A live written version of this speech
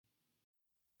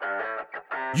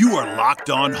You are Locked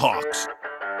On Hawks,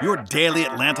 your daily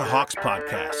Atlanta Hawks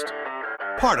podcast.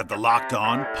 Part of the Locked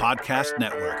On Podcast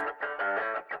Network.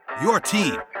 Your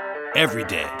team every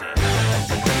day.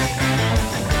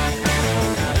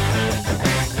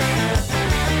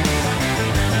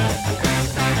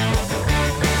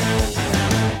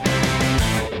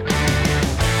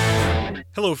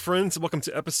 Hello, friends, and welcome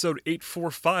to episode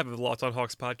 845 of the Locked On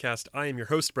Hawks podcast. I am your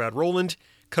host, Brad Rowland,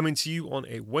 coming to you on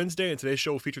a Wednesday, and today's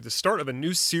show will feature the start of a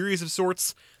new series of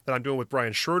sorts that I'm doing with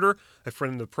Brian Schroeder, a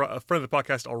friend of the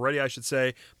podcast already, I should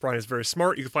say. Brian is very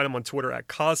smart. You can find him on Twitter at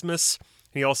Cosmos.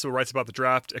 He also writes about the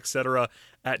draft, etc.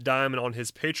 at Dime and on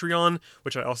his Patreon,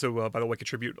 which I also, by the way,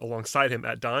 contribute alongside him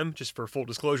at Dime, just for full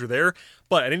disclosure there.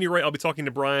 But at any rate, I'll be talking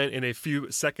to Brian in a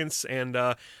few seconds, and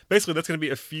basically that's going to be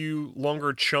a few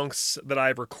longer chunks that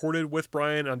I've recorded with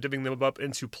Brian. I'm divvying them up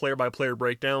into player-by-player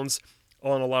breakdowns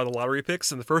on a lot of the lottery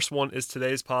picks, and the first one is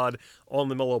today's pod on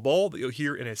LaMelo Ball that you'll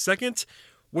hear in a second.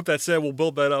 With that said, we'll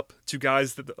build that up to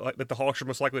guys that the Hawks are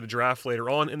most likely to draft later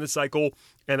on in the cycle.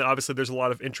 And obviously there's a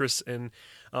lot of interest in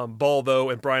Ball, though.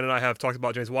 And Brian and I have talked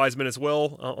about James Wiseman as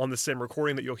well on the same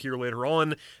recording that you'll hear later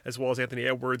on, as well as Anthony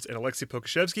Edwards and Alexei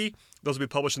Pokusevski. Those will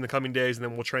be published in the coming days, and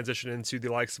then we'll transition into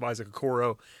the likes of Isaac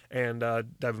Okoro and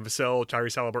Devin Vassell,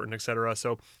 Tyrese Halliburton, etc.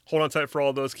 So hold on tight for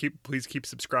all of those. Please keep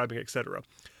subscribing, etc.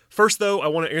 First, though, I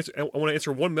want to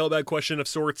answer one mailbag question of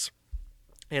sorts.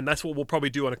 And that's what we'll probably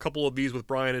do on a couple of these with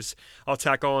Brian, is I'll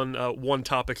tack on one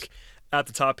topic at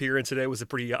the top here. And today was a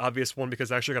pretty obvious one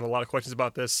because I actually got a lot of questions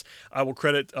about this. I will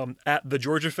credit at the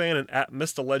Georgia fan and at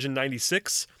Mr. Legend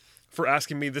 96 for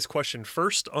asking me this question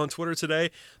first on Twitter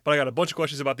today. But I got a bunch of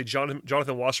questions about the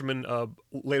Jonathan Wasserman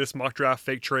latest mock draft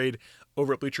fake trade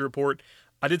over at Bleacher Report.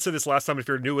 I did say this last time. If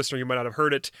you're a new listener, you might not have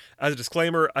heard it. As a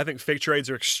disclaimer, I think fake trades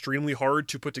are extremely hard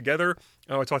to put together.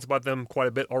 I talked about them quite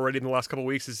a bit already in the last couple of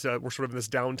weeks. As we're sort of in this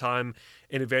downtime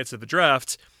in advance of the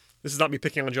draft. This is not me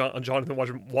picking on Jonathan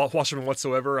Wasserman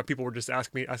whatsoever. People were just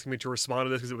asking me to respond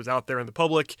to this because it was out there in the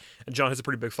public, and John has a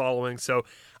pretty big following. So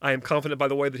I am confident, by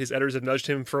the way, that his editors have nudged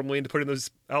him firmly into putting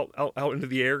those out into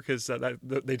the air because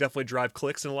they definitely drive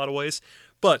clicks in a lot of ways.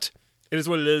 But it is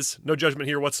what it is. No judgment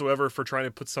here whatsoever for trying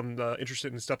to put some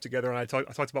interesting stuff together. And I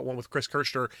talked about one with Chris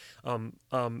Kirschner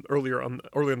earlier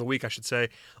in the week, I should say,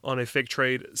 on a fake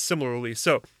trade similarly.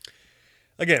 So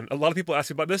again, a lot of people ask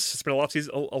me about this. It's been a long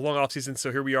offseason,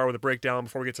 so here we are with a breakdown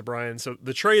before we get to Brian. So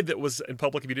the trade that was in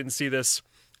public, if you didn't see this,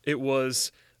 it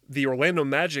was the Orlando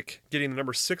Magic getting the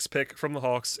number 6 pick from the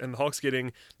Hawks, and the Hawks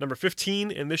getting number 15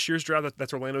 in this year's draft.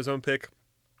 That's Orlando's own pick.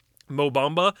 Mo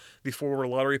Bamba, the former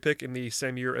lottery pick in the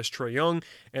same year as Trae Young,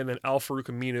 and then Al-Farouq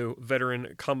Aminu,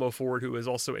 veteran combo forward who is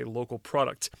also a local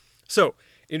product. So,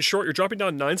 in short, you're dropping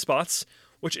down 9 spots,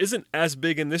 which isn't as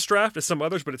big in this draft as some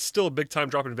others, but it's still a big-time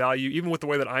drop in value, even with the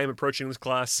way that I am approaching this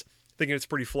class, thinking it's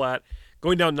pretty flat.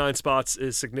 Going down 9 spots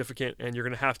is significant, and you're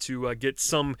going to have to get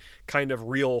some kind of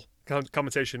real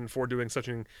compensation for doing such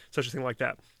a thing like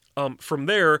that. From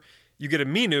there, you get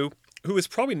Aminu, who is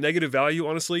probably negative value,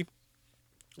 honestly,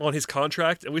 on his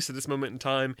contract. At least at this moment in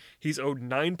time, he's owed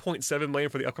 $9.7 million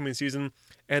for the upcoming season,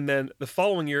 and then the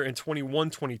following year in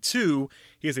 21-22,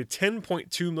 he has a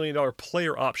 $10.2 million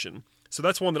player option. So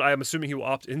that's one that I am assuming he will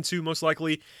opt into most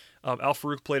likely.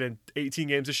 Al-Farouq played in 18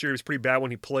 games this year. He was pretty bad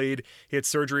when he played. He had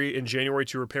surgery in January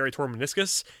to repair a torn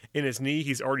meniscus in his knee.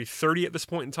 He's already 30 at this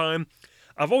point in time.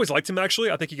 I've always liked him, actually.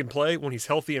 I think he can play when he's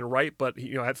healthy and right, but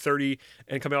at 30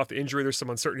 and coming off the injury, there's some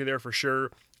uncertainty there for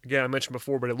sure. Again, I mentioned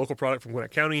before, but a local product from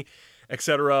Gwinnett County,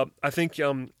 etc. I think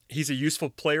he's a useful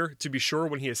player, to be sure,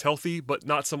 when he is healthy, but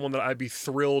not someone that I'd be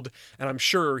thrilled, and I'm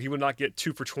sure he would not get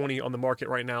 2 for $20 on the market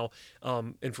right now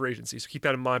in free agency. So keep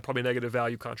that in mind, probably a negative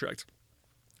value contract.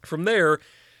 From there,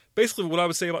 basically what I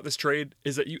would say about this trade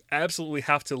is that you absolutely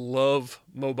have to love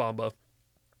Mo Bamba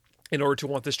in order to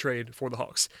want this trade for the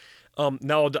Hawks.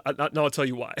 Now I'll tell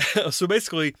you why. So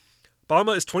basically,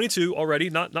 Bamba is 22 already,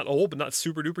 not old, but not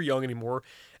super duper young anymore.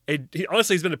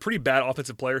 He's been a pretty bad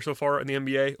offensive player so far in the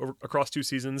NBA across 2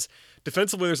 seasons.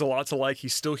 Defensively, there's a lot to like.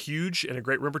 He's still huge and a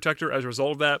great rim protector as a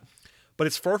result of that. But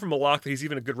it's far from a lock that he's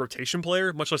even a good rotation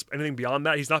player, much less anything beyond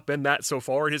that. He's not been that so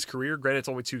far in his career. Granted, it's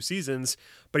only 2 seasons,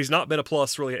 but he's not been a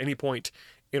plus really at any point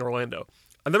in Orlando.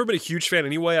 I've never been a huge fan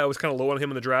anyway. I was kind of low on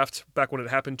him in the draft back when it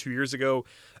happened 2 years ago.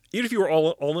 Even if you were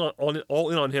all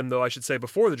in on him, though, I should say,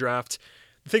 before the draft,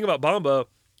 the thing about Bamba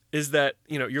is that,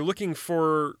 you're looking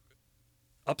for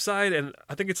upside, and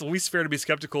I think it's at least fair to be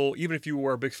skeptical, even if you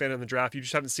were a big fan in the draft. You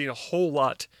just haven't seen a whole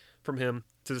lot from him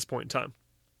to this point in time.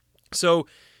 So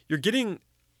you're getting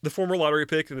the former lottery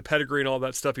pick and the pedigree and all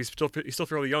that stuff. He's still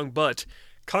fairly young, but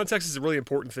context is a really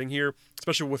important thing here,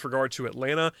 especially with regard to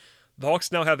Atlanta. the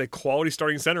Hawks now have a quality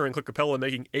starting center in Clint Capella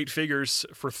making 8 figures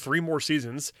for 3 more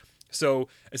seasons. So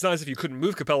it's not as if you couldn't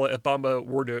move Capella if Bamba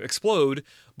were to explode,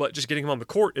 but just getting him on the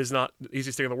court is not the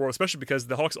easiest thing in the world, especially because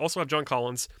the Hawks also have John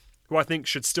Collins, who I think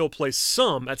should still play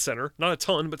some at center. Not a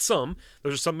ton, but some.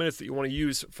 Those are some minutes that you want to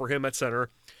use for him at center.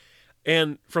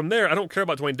 And from there, I don't care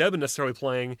about Dwayne Dedmon necessarily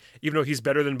playing, even though he's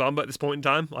better than Bamba at this point in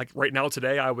time. Like right now,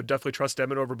 today, I would definitely trust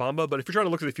Dedmon over Bamba. But if you're trying to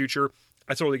look at the future,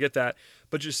 I totally get that.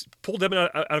 But just pull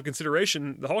Dedmon out of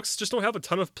consideration. The Hawks just don't have a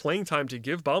ton of playing time to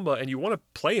give Bamba, and you want to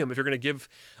play him if you're going to give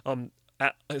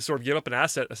sort of give up an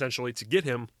asset essentially to get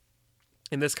him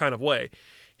in this kind of way.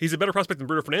 He's a better prospect than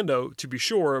Bruno Fernando, to be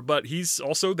sure, but he's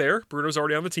also there. Bruno's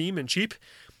already on the team and cheap.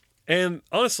 And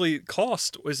honestly,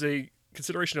 cost was a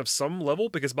consideration of some level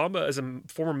because Bamba, as a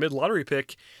former mid-lottery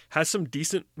pick, has some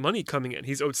decent money coming in.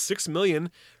 He's owed $6 million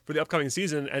for the upcoming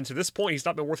season, and to this point, he's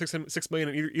not been worth $6 million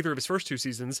in either of his first 2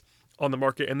 seasons on the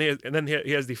market. And then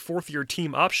he has the 4th-year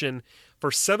team option for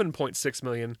 $7.6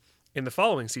 million in the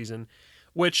following season,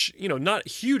 which, you know, not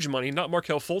huge money, not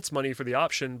Markelle Fultz money for the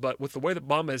option, but with the way that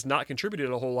Bamba has not contributed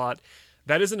a whole lot,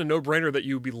 that isn't a no-brainer that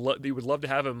you would love to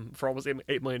have him for almost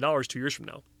 $8 million 2 years from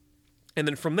now. And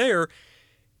then from there,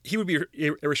 he would be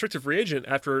a restricted free agent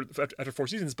after 4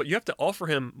 seasons, but you have to offer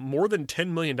him more than $10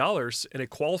 million in a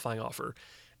qualifying offer.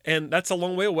 And that's a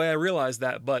long way away, I realize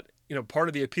that, but you know, part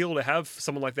of the appeal to have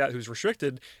someone like that who's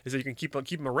restricted is that you can keep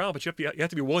him around, but you have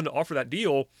to be willing to offer that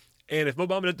deal. And if Mo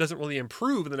Bamba doesn't really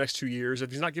improve in the next 2 years,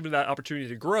 if he's not given that opportunity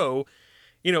to grow,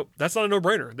 you know, that's not a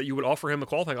no-brainer that you would offer him a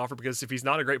qualifying offer, because if he's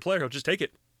not a great player, he'll just take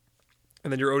it.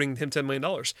 And then you're owing him $10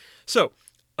 million. So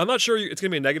I'm not sure it's going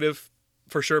to be a negative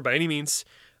for sure by any means,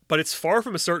 but it's far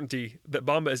from a certainty that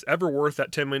Bamba is ever worth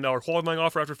that $10 million qualifying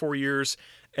offer after 4 years,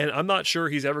 and I'm not sure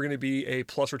he's ever going to be a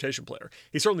plus rotation player.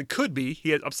 He certainly could be.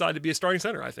 He has upside to be a starting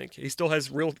center, I think. He still has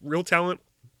real talent.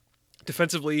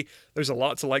 Defensively, there's a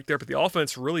lot to like there, but the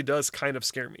offense really does kind of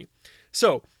scare me.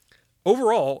 So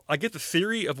overall, I get the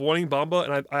theory of wanting Bamba,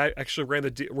 and I actually ran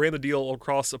the deal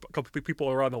across a couple of people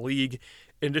around the league,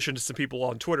 in addition to some people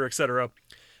on Twitter, etc.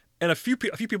 And a few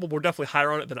people were definitely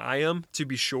higher on it than I am, to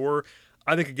be sure.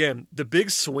 I think, again, the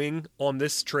big swing on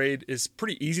this trade is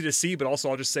pretty easy to see, but also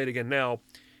I'll just say it again now.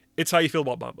 It's how you feel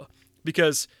about Bamba.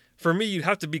 Because for me, you'd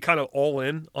have to be kind of all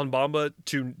in on Bamba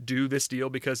to do this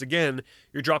deal because, again,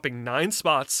 you're dropping 9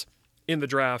 spots in the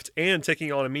draft and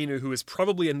taking on Aminu, who is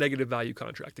probably a negative value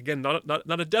contract. Again, not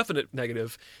a definite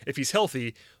negative if he's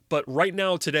healthy, but right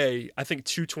now, today, I think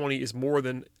 220 is more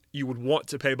than you would want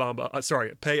to pay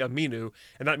pay Aminu,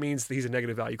 and that means that he's a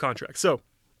negative value contract. So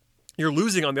you're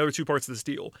losing on the other 2 parts of this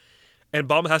deal, and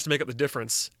Bamba has to make up the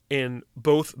difference in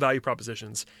both value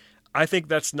propositions. I think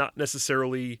that's not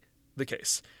necessarily the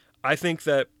case. I think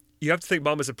that you have to think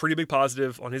Bamba is a pretty big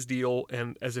positive on his deal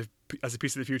and as a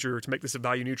piece of the future to make this a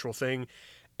value neutral thing.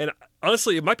 And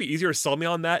honestly, it might be easier to sell me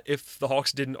on that if the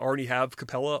Hawks didn't already have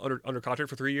Capella under contract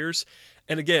for 3 years.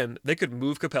 And again, they could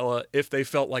move Capella if they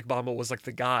felt like Bamba was like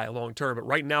the guy long term. But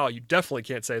right now, you definitely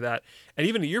can't say that. And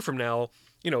even a year from now,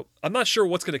 you know, I'm not sure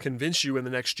what's going to convince you in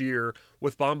the next year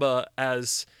with Bamba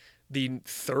as the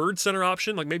 3rd center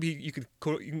option. Like maybe you can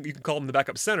call him the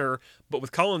backup center, but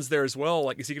with Collins there as well,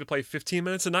 like is he going to play 15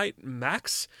 minutes a night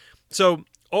max? So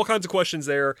all kinds of questions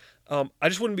there. I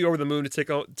just wouldn't be over the moon to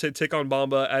take on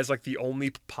Bamba as like the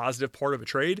only positive part of a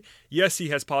trade. Yes, he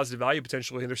has positive value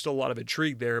potentially, and there's still a lot of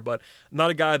intrigue there, but not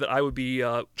a guy that I would be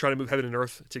trying to move heaven and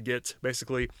earth to get.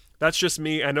 Basically, that's just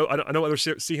me. I know others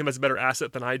see him as a better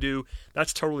asset than I do.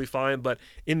 That's totally fine. But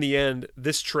in the end,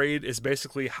 this trade is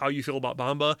basically how you feel about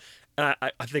Bamba. And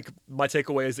I think my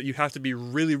takeaway is that you have to be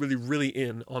really, really, really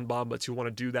in on Bamba to want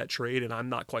to do that trade, and I'm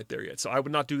not quite there yet. So I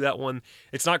would not do that one.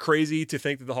 It's not crazy to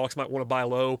think that the Hawks might want to buy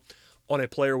low on a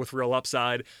player with real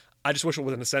upside. I just wish it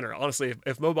was in the center. Honestly,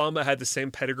 if Mo Bamba had the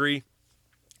same pedigree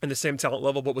and the same talent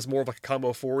level, but was more of like a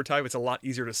combo forward type, it's a lot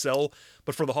easier to sell.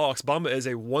 But for the Hawks, Bamba is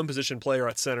a one-position player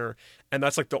at center, and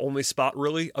that's like the only spot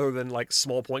really, other than like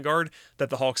small point guard, that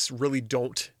the Hawks really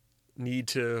don't need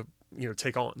to, you know,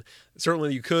 take on.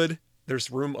 Certainly you could.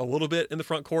 There's room a little bit in the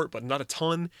front court, but not a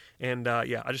ton. And I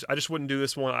just wouldn't do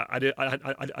this one. I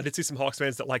did see some Hawks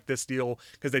fans that like this deal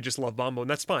because they just love Bamba, and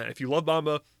that's fine. If you love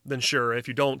Bamba, then sure. If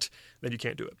you don't, then you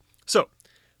can't do it. So,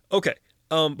 okay.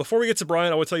 Before we get to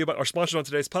Brian, I will tell you about our sponsors on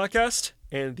today's podcast.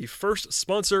 And the first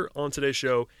sponsor on today's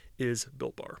show is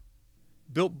Built Bar.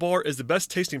 Built Bar is the best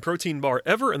tasting protein bar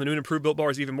ever, and the new and improved Built Bar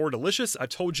is even more delicious. I've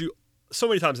told you so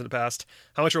many times in the past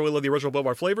how much I really love the original Built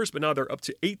Bar flavors, but now they're up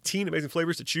to 18 amazing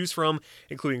flavors to choose from,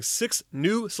 including 6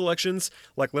 new selections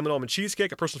like lemon almond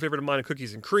cheesecake, a personal favorite of mine, and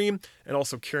cookies and cream, and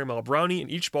also caramel brownie.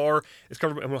 And each bar is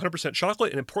covered in 100%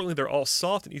 chocolate, and importantly, they're all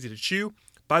soft and easy to chew.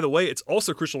 By the way, it's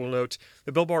also crucial to note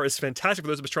the Built Bar is fantastic for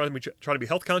those of us trying to be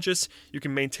health conscious. You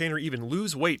can maintain or even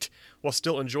lose weight while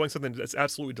still enjoying something that's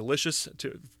absolutely delicious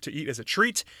to eat as a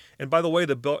treat. And by the way,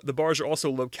 the bars are also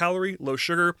low calorie, low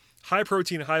sugar, high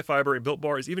protein, high fiber. A Built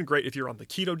Bar is even great if you're on the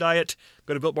keto diet.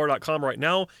 Go to BuiltBar.com right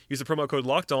now. Use the promo code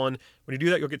LOCKEDON. When you do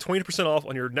that, you'll get 20% off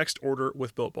on your next order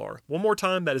with Built Bar. One more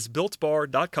time, that is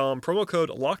BuiltBar.com, promo code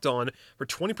LOCKEDON for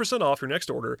 20% off your next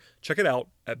order. Check it out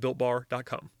at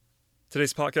BuiltBar.com.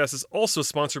 Today's podcast is also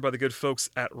sponsored by the good folks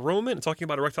at Roman. And talking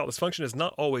about erectile dysfunction is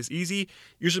not always easy.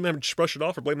 Usually men just brush it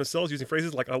off or blame themselves using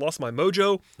phrases like, I lost my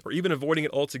mojo, or even avoiding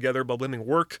it altogether by blaming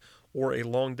work or a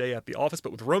long day at the office.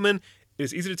 But with Roman, it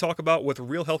is easy to talk about with a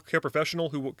real healthcare professional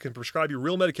who can prescribe you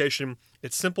real medication.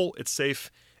 It's simple, it's safe,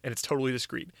 and it's totally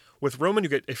discreet. With Roman, you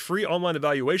get a free online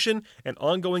evaluation and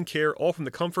ongoing care, all from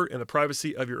the comfort and the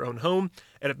privacy of your own home.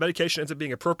 And if medication ends up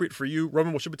being appropriate for you,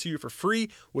 Roman will ship it to you for free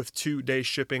with 2-day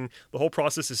shipping. The whole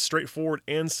process is straightforward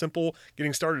and simple.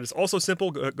 Getting started is also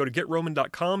simple. Go to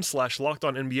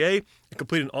GetRoman.com/LockedOnNBA and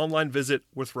complete an online visit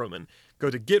with Roman. Go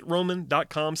to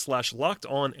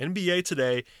GetRoman.com/LockedOnNBA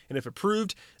today, and if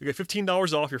approved, you get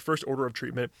 $15 off your first order of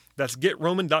treatment. That's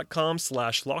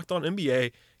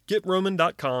GetRoman.com/LockedOnNBA.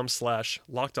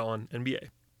 GetRoman.com/LockedOnNBA.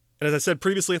 And as I said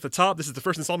previously at the top, this is the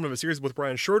first installment of a series with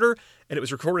Brian Schroeder, and it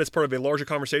was recorded as part of a larger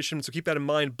conversation, so keep that in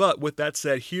mind. But with that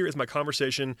said, here is my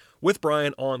conversation with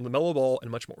Brian on LaMelo Ball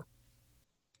and much more.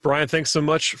 Brian, thanks so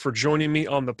much for joining me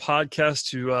on the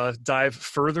podcast to dive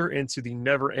further into the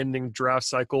never-ending draft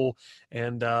cycle,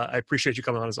 and I appreciate you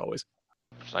coming on as always.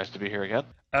 It's nice to be here again.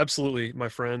 Absolutely, my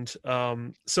friend.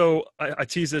 So I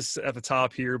tease this at the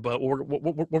top here, but what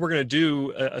we're going to do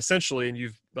essentially, and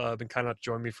you've been kind enough to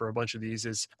join me for a bunch of these,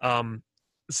 is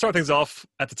start things off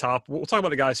at the top. We'll talk about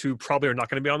the guys who probably are not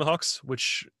going to be on the Hawks,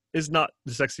 which is not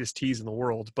the sexiest tease in the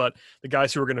world, but the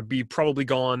guys who are going to be probably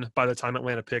gone by the time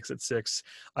Atlanta picks at 6.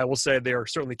 I will say they are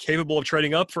certainly capable of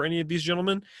trading up for any of these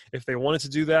gentlemen if they wanted to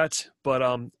do that, but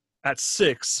at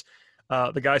 6,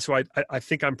 the guys who I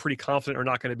think I'm pretty confident are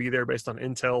not going to be there based on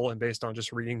intel and based on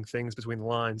just reading things between the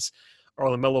lines are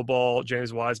LaMelo Ball,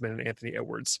 James Wiseman, and Anthony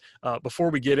Edwards. Before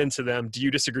we get into them, do you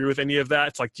disagree with any of that?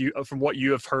 It's like, from what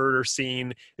you have heard or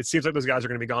seen, it seems like those guys are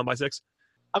going to be gone by 6.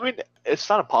 I mean, it's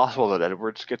not impossible that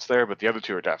Edwards gets there, but the other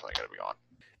two are definitely going to be gone.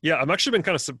 Yeah, I'm actually been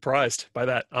kind of surprised by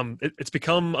that. It's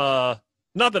become not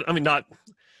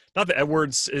that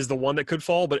Edwards is the one that could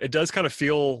fall, but it does kind of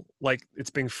feel like it's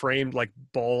being framed like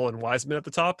Ball and Wiseman at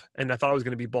the top, and I thought it was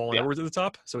going to be Ball and Edwards at the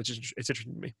top. So it's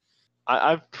interesting to me.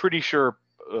 I'm pretty sure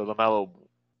LaMelo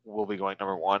will be going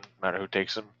number 1, no matter who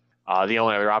takes him. The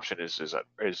only other option is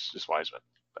Wiseman.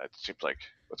 That seems like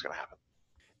what's going to happen.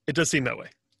 It does seem that way.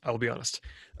 I will be honest.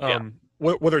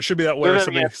 Whether it should be that way or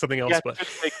something else, but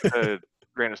take the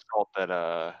grain of salt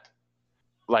that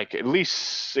like at least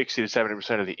 60 to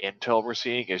 70% of the intel we're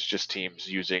seeing is just teams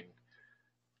using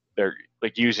I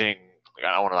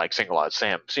don't want to like single out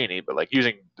Sam Sini, but like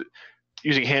using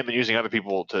him and using other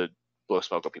people to blow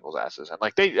smoke up people's asses. And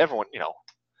like everyone,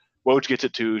 Woj gets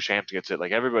it too, Shams gets it.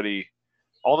 Like everybody,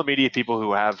 all the media people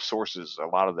who have sources, a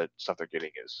lot of the stuff they're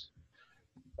getting is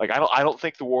like I don't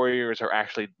think the Warriors are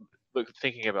actually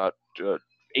thinking about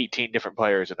 18 different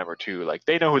players at number 2. Like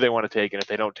they know who they want to take, and if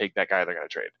they don't take that guy, they're going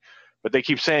to trade. But they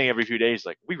keep saying every few days,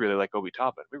 like, we really like Obi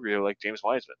Toppin, we really like James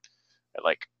Wiseman, and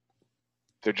like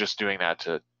they're just doing that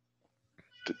to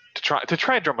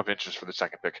try and drum up interest for the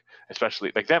second pick,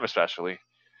 especially like them especially.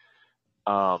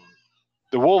 The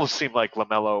Wolves seem like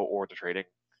LaMelo or the trading,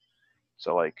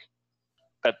 so like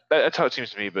that's how it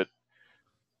seems to me. But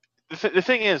the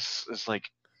thing is like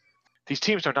these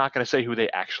teams are not going to say who they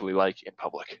actually like in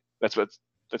public. That's what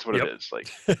Yep. It is.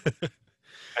 Like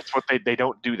that's what they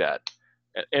don't do that.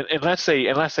 And unless they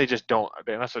just don't,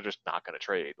 unless they're just not going to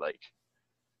trade, like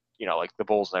like the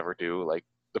Bulls never do. Like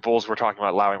the Bulls were talking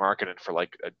about Lauri Markkanen for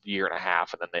like a year and a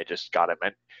half, and then they just got him,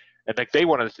 and like they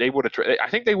would have I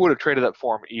think they would have traded up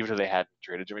for him even if they hadn't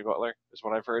traded Jimmy Butler, is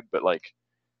what I've heard. But like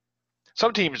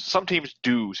some teams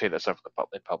do say that stuff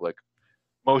in public.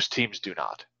 Most teams do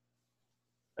not.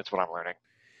 That's what I'm learning.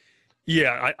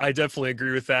 Yeah, I definitely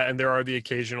agree with that. And there are the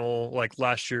occasional, like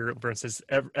last year, for instance,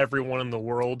 everyone in the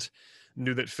world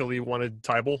knew that Philly wanted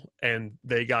Tybal, and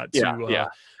they got to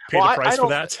pay the price for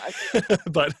that.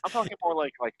 But I'm talking more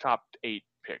like top 8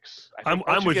 picks. I'm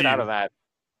with you.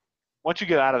 Once you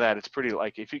get out of that, it's pretty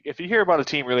like if you hear about a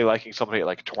team really liking somebody at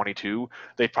like 22,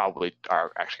 they probably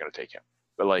are actually going to take him.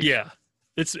 But like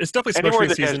it's definitely anywhere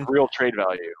that season. has real trade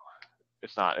value.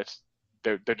 It's not.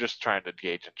 They're just trying to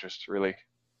gauge interest, really.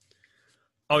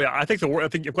 Oh yeah, I think I'm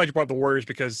glad you brought up the Warriors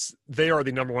because they are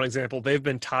the number one example. They've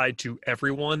been tied to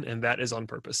everyone, and that is on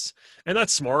purpose. And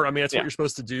that's smart. I mean, that's what Yeah, you're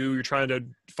supposed to do. You're trying to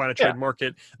find a yeah. trade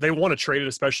market. They want to trade it,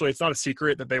 especially. It's not a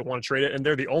secret that they want to trade it, and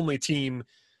they're the only team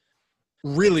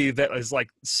really that is like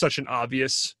such an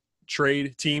obvious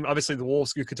trade team. Obviously, the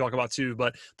Wolves you could talk about too,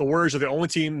 but the Warriors are the only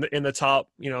team in the top,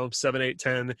 7, 8,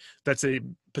 10 that's a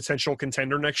potential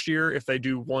contender next year if they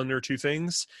do one or two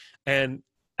things. And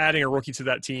adding a rookie to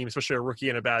that team, especially a rookie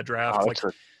in a bad draft, Oh, like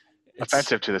it's.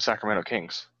 offensive to the Sacramento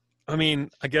Kings. I mean,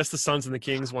 I guess the Suns and the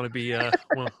Kings want to be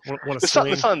want to The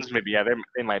swing. Suns, maybe, yeah,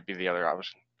 they might be the other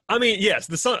option. I mean, yes,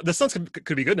 the Suns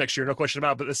could be good next year, no question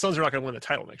about it, but the Suns are not going to win the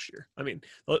title next year. I mean,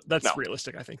 that's No.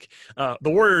 realistic, I think. The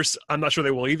Warriors, I'm not sure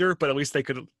they will either, but at least they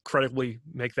could credibly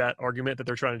make that argument that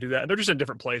they're trying to do that. And they're just in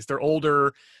different place. They're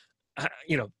older.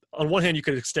 On one hand, you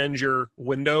could extend your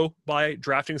window by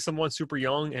drafting someone super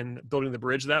young and building the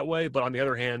bridge that way. But on the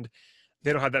other hand,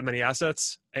 they don't have that many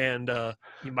assets, and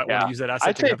you might want to use that asset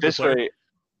I'd to say have it this a player. way.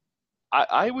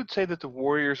 I would say that the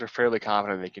Warriors are fairly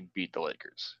confident they can beat the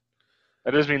Lakers.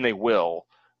 That doesn't mean they will,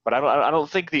 but I don't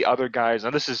think the other guys.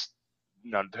 And this is,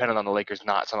 depending on the Lakers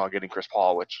not somehow getting Chris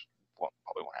Paul, which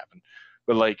probably won't happen.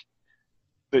 But like,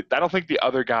 I don't think the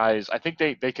other guys. I think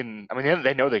they can. I mean,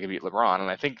 they know they can beat LeBron, and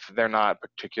I think they're not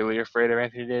particularly afraid of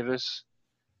Anthony Davis.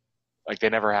 Like they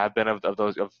never have been of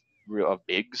those of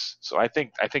bigs. So I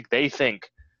think they think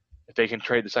if they can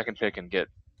trade the second pick and get,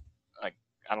 like,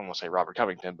 I don't want to say Robert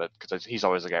Covington, but because he's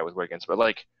always the guy with Wiggins, but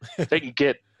like if they can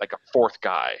get like a fourth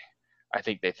guy, I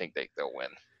think they'll win.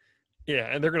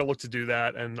 Yeah, and they're going to look to do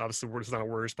that. And obviously, it's not a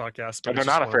Warriors podcast, but And they're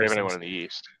not afraid of anyone in the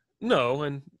East. No,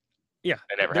 and yeah,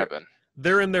 They never have been.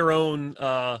 They're in their own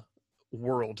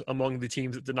world among the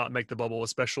teams that did not make the bubble.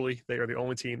 Especially, they are the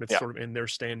only team that's sort of in their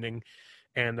standing,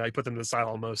 and I put them to the side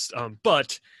almost.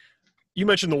 But you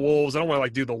mentioned the Wolves. I don't want to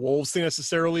do the Wolves thing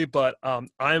necessarily, but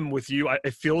I'm with you.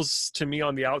 It feels to me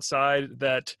on the outside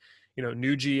that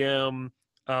new GM,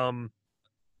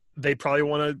 they probably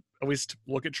want to at least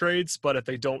look at trades, but if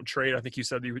they don't trade, I think you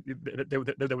said they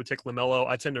would take LaMelo.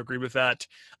 I tend to agree with that.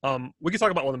 We can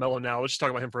talk about LaMelo now. Let's just talk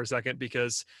about him for a second,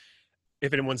 because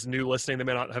if anyone's new listening, they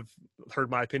may not have heard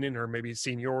my opinion or maybe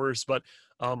seen yours, but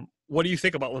what do you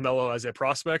think about LaMelo as a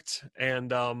prospect?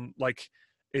 And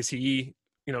is he,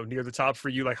 near the top for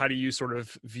you? Like, how do you sort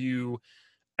of view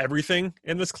everything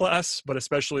in this class, but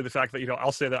especially the fact that,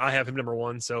 I'll say that I have him number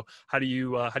one. So how do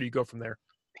you go from there?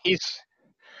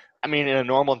 In a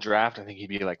normal draft, I think he'd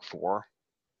be like 4,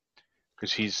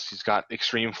 because he's got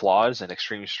extreme flaws and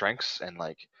extreme strengths, and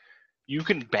like you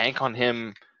can bank on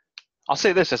him. I'll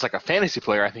say this, as like a fantasy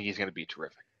player, I think he's going to be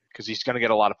terrific because he's going to get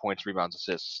a lot of points, rebounds,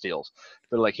 assists, steals.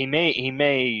 But like he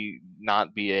may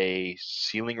not be a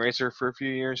ceiling raiser for a few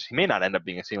years. He may not end up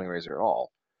being a ceiling raiser at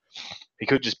all. He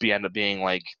could just end up being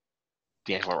like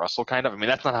D'Angelo Russell kind of.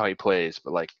 That's not how he plays,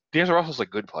 but like D'Angelo Russell's a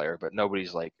good player, but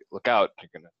nobody's like, look out, you're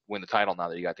gonna win the title now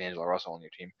that you got D'Angelo Russell on your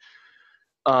team.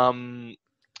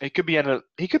 He could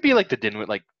be like the Dinwiddie,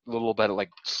 like a little bit like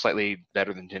slightly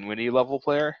better than Dinwiddie level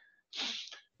player,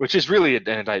 which is really an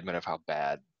indictment of how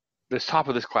bad this top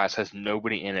of this class has.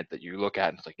 Nobody in it that you look at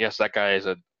and it's like, yes, that guy is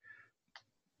a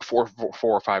 4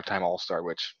 or 5 time All-Star,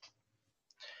 which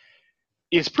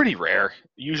is pretty rare.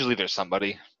 Usually there's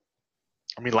somebody.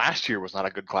 Last year was not a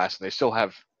good class, and they still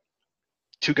have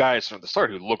 2 guys from the start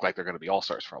who look like they're going to be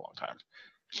all-stars for a long time,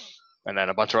 and then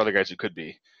a bunch of other guys who could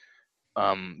be.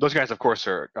 Those guys, of course,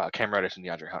 are Cam Reddish and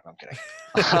DeAndre Hunter. I'm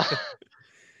kidding.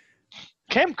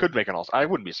 Cam could make an all-star. I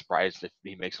wouldn't be surprised if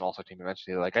he makes an all-star team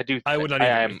eventually. Like I do. I would not.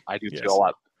 I feel a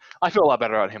lot. I feel a lot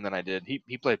better about him than I did.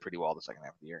 He played pretty well the second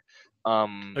half of the year.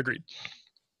 Agreed.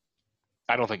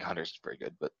 I don't think Hunter's very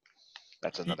good, but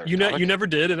that's another. You never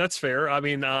did, and that's fair. I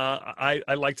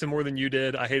liked him more than you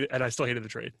did. I still hated the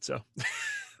trade. So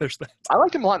there's that. I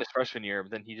liked him a lot in his freshman year,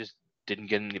 but then he just didn't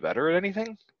get any better at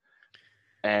anything.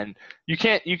 And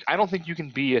I don't think you can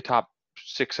be a top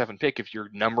 6, 7 pick if your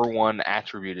number one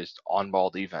attribute is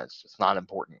on-ball defense. It's not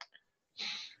important.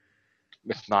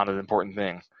 It's not an important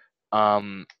thing.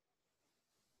 I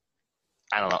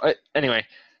don't know. Anyway,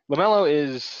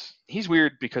 LaMelo he's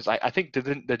weird because I think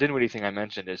the Dinwiddie thing I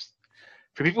mentioned is,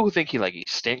 for people who think he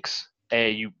stinks,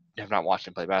 you have not watched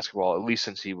him play basketball, at least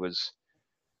since when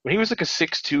he was like a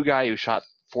 6'2" guy who shot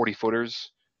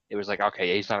 40-footers, it was like,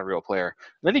 okay, he's not a real player.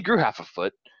 And then he grew half a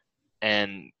foot,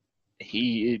 and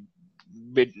he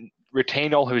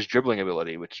retained all of his dribbling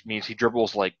ability, which means he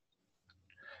dribbles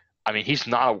he's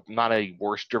not a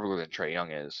worse dribbler than Trae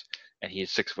Young is, and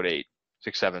he's 6'8",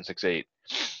 6'7", 6'8",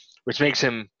 which makes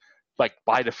him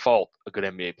by default a good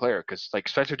NBA player. Because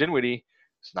Spencer Dinwiddie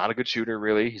is not a good shooter,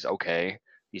 really. He's okay.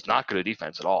 He's not good at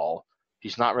defense at all.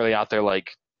 He's not really out there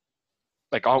like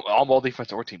on-ball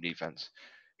defense or team defense.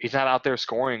 He's not out there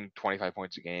scoring 25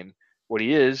 points a game. What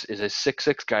he is a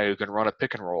 6'6" guy who can run a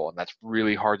pick and roll, and that's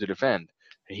really hard to defend.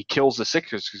 And he kills the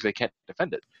Sixers because they can't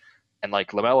defend it. And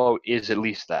like LaMelo is at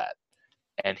least that.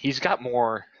 And he's got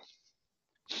more.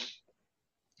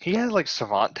 He has like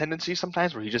savant tendencies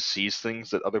sometimes where he just sees things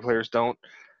that other players don't.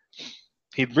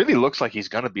 He really looks like he's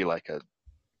gonna be like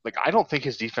I don't think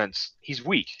his defense. He's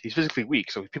weak. He's physically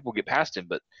weak, so people get past him.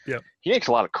 But he makes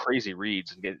a lot of crazy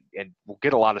reads and will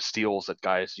get a lot of steals that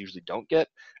guys usually don't get,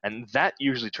 and that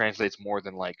usually translates more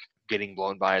than like getting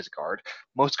blown by as a guard.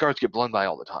 Most guards get blown by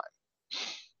all the time.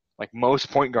 Like most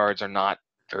point guards are not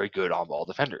very good on-ball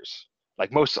defenders.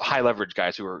 Like most high leverage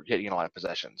guys who are hitting a lot of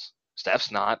possessions.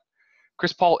 Steph's not.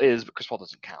 Chris Paul is, but Chris Paul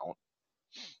doesn't count.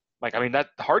 Like I mean, that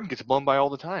Harden gets blown by all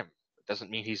the time. It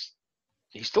doesn't mean he's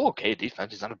still okay at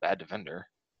defense. He's not a bad defender.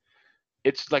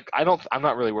 It's like I'm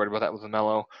not really worried about that with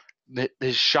LaMelo.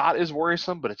 His shot is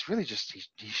worrisome, but it's really just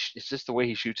it's just the way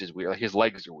he shoots is weird. Like his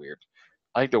legs are weird.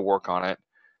 I think they'll work on it.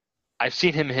 I've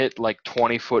seen him hit like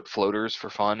 20-foot floaters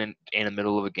for fun in the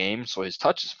middle of a game, so his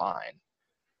touch is fine.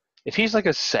 If he's like a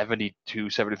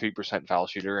 73% foul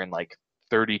shooter and like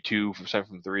 32%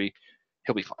 from three,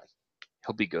 he'll be fine.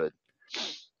 He'll be good.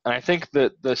 And I think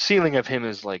that the ceiling of him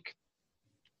is like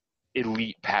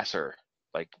elite passer,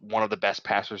 like one of the best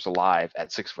passers alive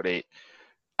at 6'8".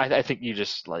 I think you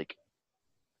just like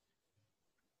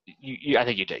I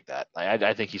think you take that.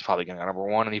 I think he's probably going to go number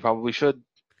one, and he probably should.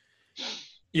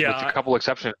 Yeah, with a couple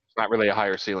exceptions, not really a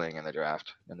higher ceiling in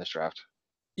this draft.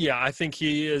 Yeah, I think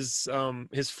he is.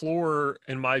 His floor,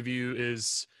 in my view,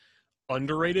 is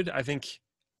underrated. I think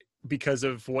because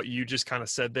of what you just kind of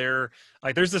said there.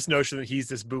 Like, there's this notion that he's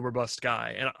this boomer bust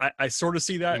guy, and I sort of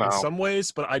see that in some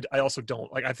ways, but I also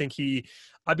don't. Like, I think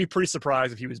I'd be pretty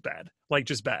surprised if he was bad. Like,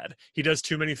 just bad. He does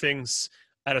too many things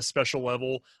at a special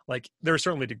level. Like, there are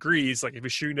certainly degrees. Like, if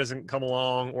his shooting doesn't come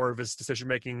along, or if his decision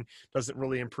making doesn't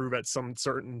really improve at some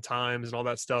certain times and all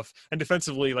that stuff. And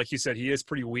defensively, like you said, he is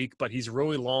pretty weak, but he's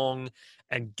really long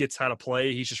and gets how to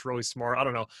play. He's just really smart. I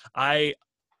don't know.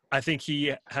 I think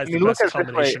he has the best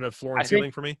combination of floor and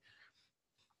ceiling for me.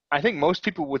 I think most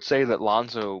people would say that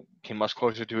Lonzo came much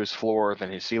closer to his floor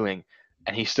than his ceiling,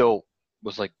 and he still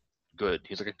was like good.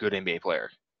 He's like a good NBA player.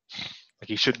 Like,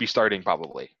 he should be starting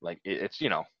probably. Like, it's, you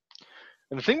know.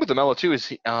 And the thing with LaMelo too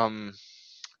is I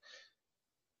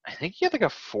think he had like a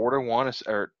 4-to-1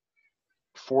 or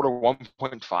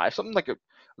 4-to-1.5, something like a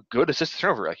good assist to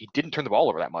turnover. Like, he didn't turn the ball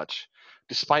over that much,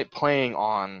 despite playing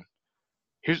on.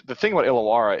 Here's the thing about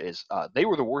Illawarra is they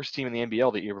were the worst team in the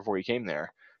NBL the year before he came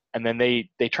there, and then they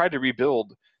tried to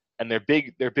rebuild, and their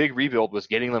big rebuild was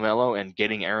getting LaMelo and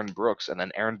getting Aaron Brooks, and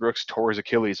then Aaron Brooks tore his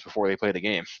Achilles before they played a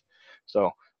game. So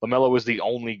LaMelo was the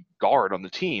only guard on the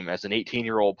team as an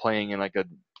 18-year-old playing in like a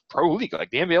pro league.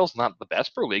 Like, the NBL is not the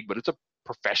best pro league, but it's a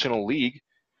professional league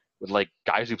with like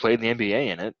guys who played in the NBA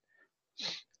in it,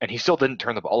 and he still didn't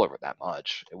turn the ball over that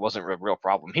much. It wasn't a real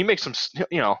problem. He makes some,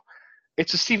 you know.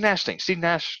 It's a Steve Nash thing. Steve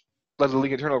Nash led the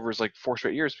league in turnovers like 4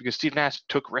 straight years because Steve Nash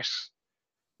took risks.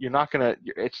 You're not going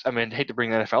to – I hate to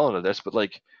bring the NFL into this, but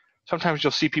like sometimes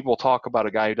you'll see people talk about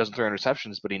a guy who doesn't throw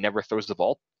interceptions, but he never throws the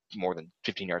ball more than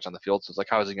 15 yards on the field. So it's like,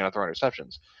 how is he going to throw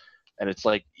interceptions? And it's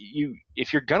like,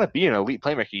 if you're going to be an elite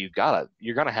playmaker,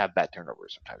 you're going to have bad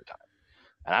turnovers from time to time.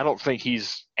 And I don't think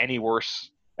he's any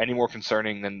worse, any more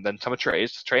concerning than some of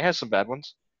Trey's. Trey has some bad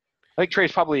ones. I think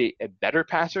Trey's probably a better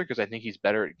passer because I think he's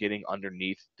better at getting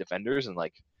underneath defenders and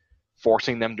like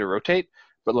forcing them to rotate.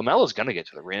 But LaMelo's going to get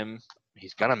to the rim.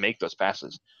 He's going to make those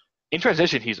passes. In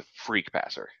transition, he's a freak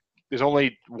passer. There's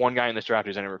only one guy in this draft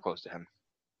who's anywhere close to him.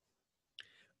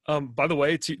 By the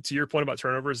way, to your point about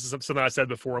turnovers, this is something I said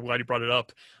before. I'm glad you brought it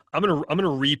up. I'm gonna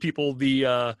read people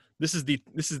the this is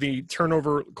the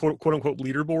turnover quote unquote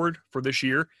leaderboard for this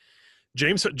year.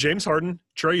 James Harden,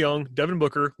 Trae Young, Devin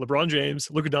Booker, LeBron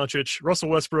James, Luka Doncic, Russell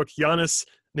Westbrook, Giannis,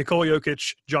 Nikola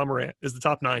Jokic, John Morant is the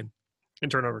top 9 in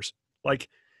turnovers. Like,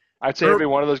 I'd say every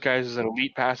one of those guys is an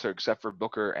elite passer except for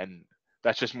Booker, and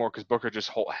that's just more because Booker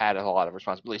just had a lot of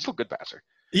responsibility. He's still a good passer.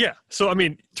 Yeah. So, I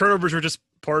mean, turnovers are just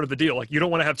part of the deal. Like, you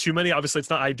don't want to have too many. Obviously, it's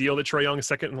not ideal that Trae Young is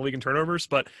second in the league in turnovers,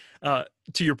 but to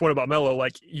your point about Melo,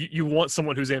 like, you want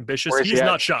someone who's ambitious. He's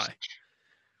not shy.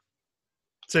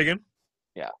 Say again?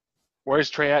 Yeah.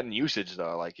 Where's Trae at in usage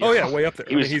though? Like, way up there.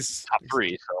 He's top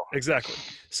 3. So exactly.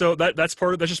 So that's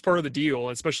just part of the deal,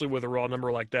 especially with a raw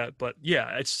number like that. But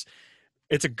yeah, it's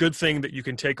a good thing that you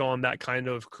can take on that kind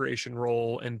of creation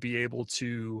role and be able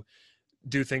to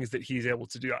do things that he's able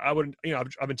to do. I've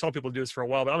been telling people to do this for a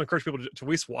while, but I'm encouraging people to at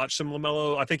least watch some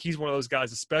LaMelo. I think he's one of those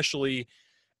guys, especially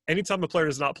anytime a player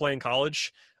does not play in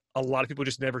college. a lot of people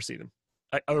just never see them.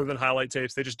 Other than highlight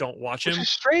tapes, they just don't watch him. Which is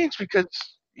strange because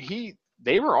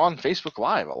they were on Facebook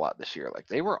Live a lot this year. Like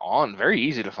they were on, very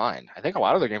easy to find. I think a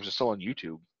lot of their games are still on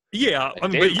YouTube. Yeah, Like, I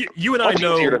mean, but you and I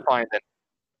know easier to find than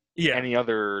yeah. any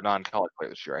other non-college player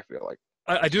this year. I feel like.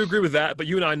 I do agree with that, but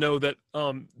you and I know that there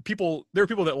are people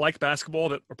that like basketball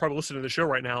that are probably listening to the show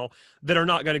right now that are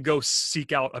not going to go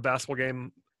seek out a basketball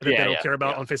game that they don't care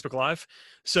about on Facebook Live.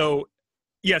 So,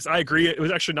 yes, I agree. It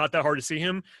was actually not that hard to see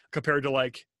him compared to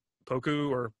like Poku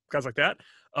or guys like that.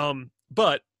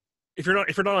 But if you're not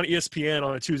on ESPN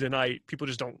on a Tuesday night, people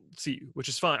just don't see you, which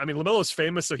is fine. I mean, LaMelo's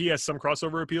famous, so he has some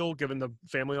crossover appeal given the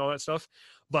family and all that stuff.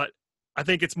 But I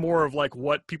think it's more of like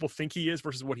what people think he is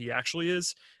versus what he actually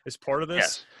is part of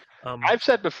this. Yes. I've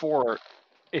said before,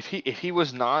 if he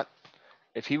was,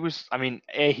 I mean,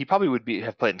 he probably would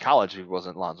have played in college if he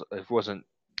wasn't Lonzo, if he wasn't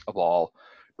a Ball.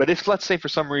 But if, let's say, for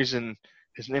some reason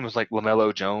his name was like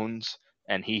LaMelo Jones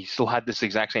and he still had this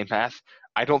exact same path,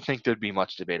 I don't think there'd be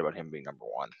much debate about him being number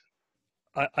one.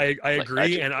 I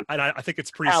agree, and I think it's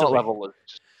pretty talent silly. level was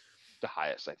just the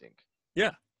highest, I think.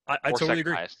 Yeah. I totally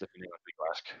agree. Highest, if you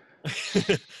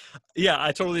know, yeah,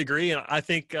 I totally agree, and I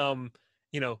think no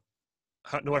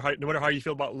matter how you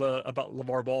feel about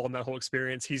LeVar Ball and that whole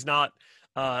experience, he's not.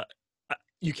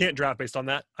 You can't draft based on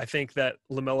that. I think that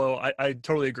LaMelo, I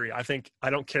totally agree. I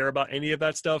don't care about any of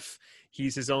that stuff.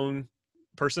 He's his own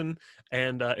person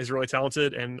and is really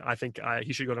talented, and I think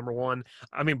he should go number one.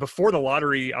 I mean, before the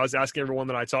lottery, I was asking everyone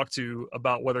that I talked to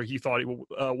about whether he thought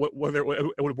whether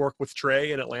it would work with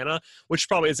Trey in Atlanta, which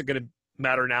probably isn't going to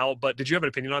matter now. But did you have an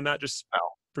opinion on that? Just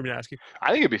for me to ask you.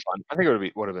 I think it'd be fun. I think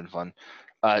it would have been fun.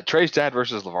 Trey's dad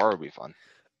versus LeVar would be fun.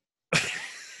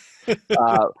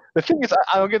 The thing is,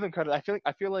 I'll give them credit.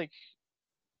 I feel like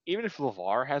even if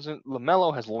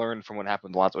LaMelo has learned from what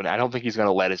happened to Lonzo, and I don't think he's going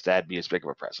to let his dad be as big of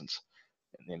a presence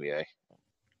in the NBA.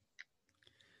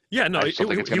 Yeah, no, he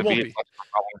won't be.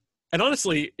 And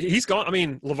honestly, he's gone. I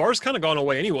mean, LeVar's kind of gone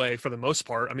away anyway for the most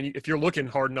part. I mean, if you're looking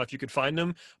hard enough, you could find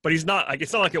him. But he's not.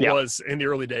 It's not like it was in the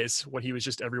early days when he was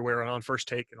just everywhere and on First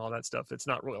Take and all that stuff. It's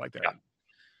not really like that. Yeah.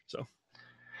 So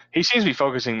he seems to be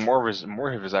focusing more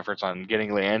of his efforts on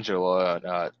getting LiAngelo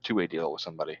a two-way deal with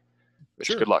somebody. Which,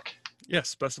 sure. Good luck.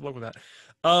 Yes, best of luck with that.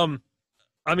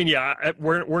 I mean, yeah,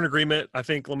 we're in agreement. I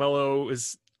think LaMelo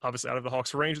is obviously out of the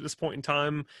Hawks' range at this point in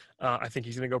time. I think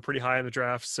he's going to go pretty high in the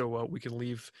draft, so we can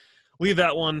leave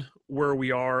that one where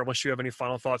we are, unless you have any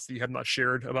final thoughts that you have not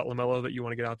shared about LaMelo that you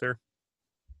want to get out there.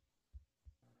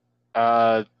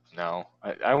 No.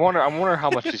 I wonder how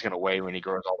much he's going to weigh when he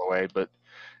grows all the way, but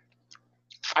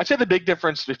I'd say the big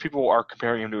difference, if people are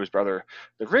comparing him to his brother,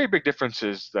 the very big difference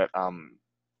is that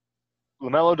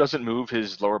LaMelo doesn't move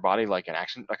his lower body like a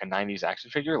 90s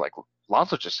action figure. Like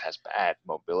Lonzo just has bad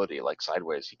mobility, like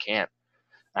sideways. He can't.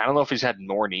 I don't know if he's had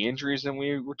more knee injuries than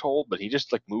we were told, but he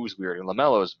just like moves weird. And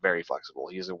LaMelo is very flexible.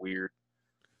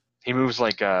 He moves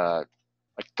like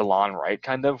DeLon Wright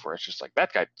kind of, where it's just like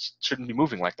that guy shouldn't be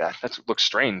moving like that. That looks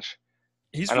strange.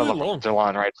 He's really long.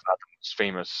 DeLon Wright's not the most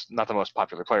famous, not the most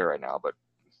popular player right now, but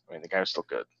I mean the guy's still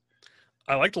good.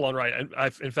 I like DeLon Wright.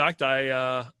 In fact,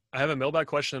 I have a mailbag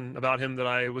question about him that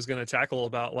I was going to tackle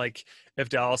about like if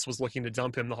Dallas was looking to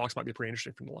dump him, the Hawks might be pretty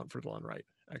interesting for DeLon Wright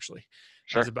actually,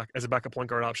 sure. as a backup point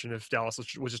guard option if Dallas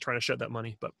was just trying to shed that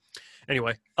money. But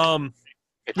anyway,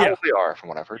 they probably are from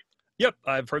what I've heard. Yep,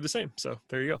 I've heard the same. So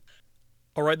there you go.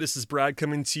 All right, this is Brad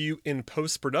coming to you in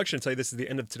post-production. I'll tell you this is the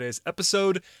end of today's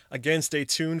episode. Again, stay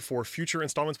tuned for future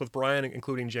installments with Brian,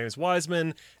 including James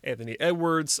Wiseman, Anthony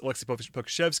Edwards, Alexei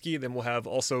Pokusevsky. Then we'll have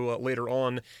also later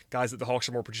on guys that the Hawks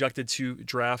are more projected to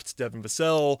draft: Devin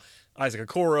Vassell, Isaac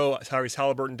Okoro, Tyrese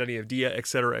Halliburton, Denny Avdia,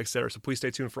 etc., etc. So please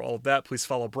stay tuned for all of that. Please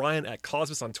follow Brian at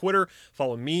Cosmos on Twitter.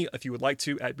 Follow me if you would like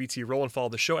to at BT Roll, and follow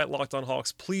the show at Locked On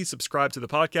Hawks. Please subscribe to the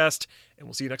podcast, and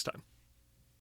we'll see you next time.